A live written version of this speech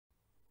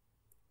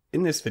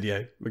In this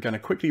video, we're going to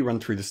quickly run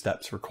through the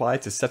steps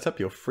required to set up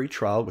your free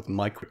trial with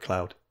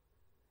MyQuickCloud.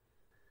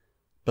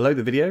 Below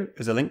the video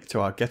is a link to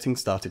our Getting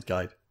Started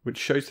guide, which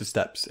shows the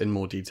steps in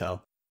more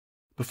detail.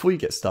 Before you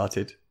get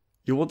started,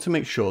 you'll want to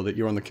make sure that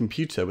you're on the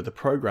computer with the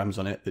programs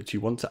on it that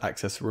you want to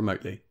access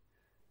remotely.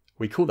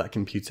 We call that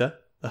computer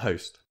the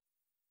host.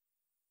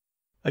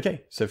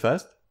 Okay, so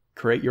first,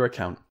 create your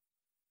account.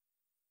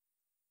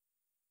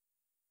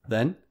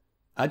 Then,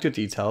 add your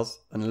details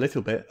and a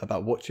little bit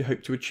about what you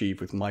hope to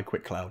achieve with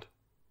MyQuickCloud.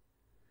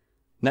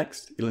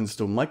 Next, you'll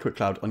install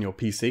MyQuickCloud on your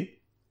PC.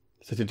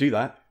 So to do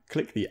that,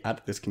 click the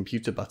Add this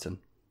computer button.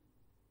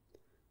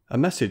 A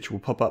message will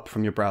pop up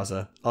from your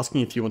browser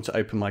asking if you want to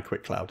open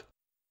MyQuickCloud.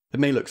 It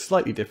may look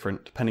slightly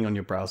different depending on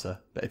your browser,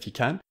 but if you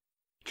can,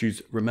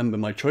 choose Remember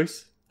My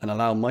Choice and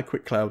allow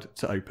MyQuickCloud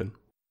to open.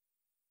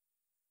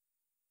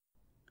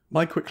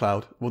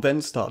 MyQuickCloud will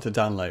then start to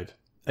download.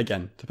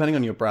 Again, depending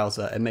on your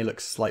browser, it may look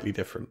slightly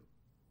different.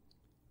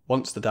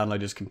 Once the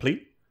download is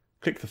complete,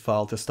 click the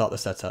file to start the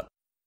setup.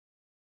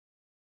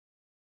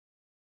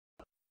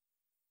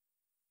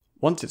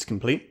 Once it's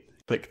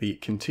complete, click the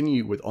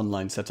Continue with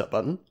Online Setup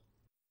button,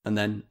 and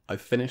then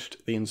I've finished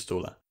the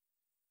installer.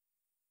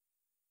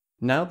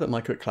 Now that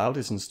MyQuickCloud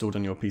is installed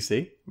on your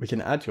PC, we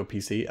can add your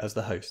PC as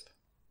the host.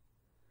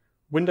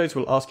 Windows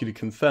will ask you to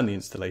confirm the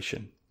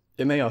installation.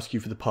 It may ask you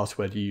for the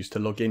password you used to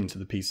log in to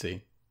the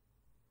PC.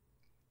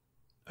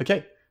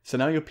 Okay, so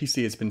now your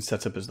PC has been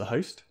set up as the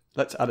host.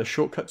 Let's add a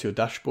shortcut to your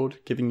dashboard,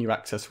 giving you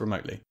access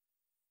remotely.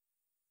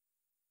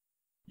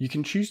 You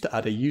can choose to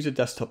add a user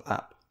desktop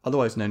app,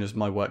 otherwise known as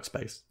My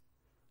Workspace,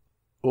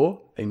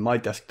 or a My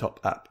Desktop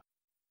app.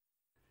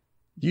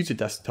 User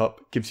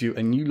Desktop gives you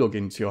a new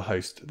login to your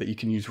host that you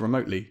can use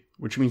remotely,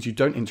 which means you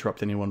don't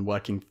interrupt anyone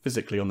working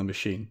physically on the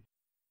machine.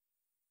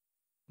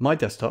 My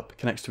Desktop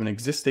connects to an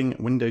existing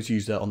Windows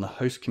user on the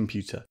host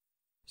computer,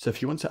 so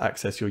if you want to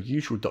access your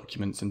usual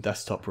documents and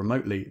desktop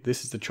remotely,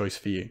 this is the choice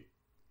for you.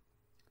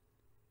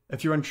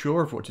 If you're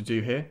unsure of what to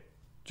do here,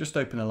 just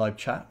open a live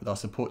chat with our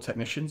support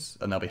technicians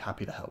and they'll be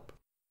happy to help.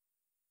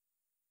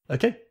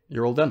 Okay,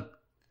 you're all done.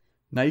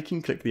 Now you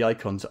can click the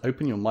icon to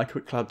open your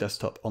MyQuickCloud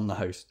desktop on the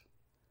host.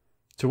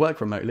 To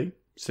work remotely,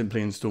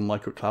 simply install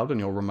MyQuickCloud on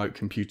your remote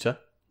computer,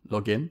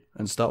 log in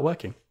and start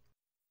working.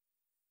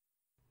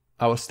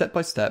 Our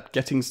step-by-step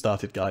Getting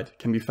Started guide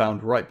can be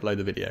found right below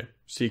the video,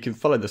 so you can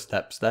follow the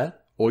steps there,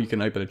 or you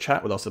can open a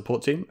chat with our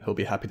support team who'll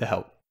be happy to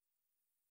help.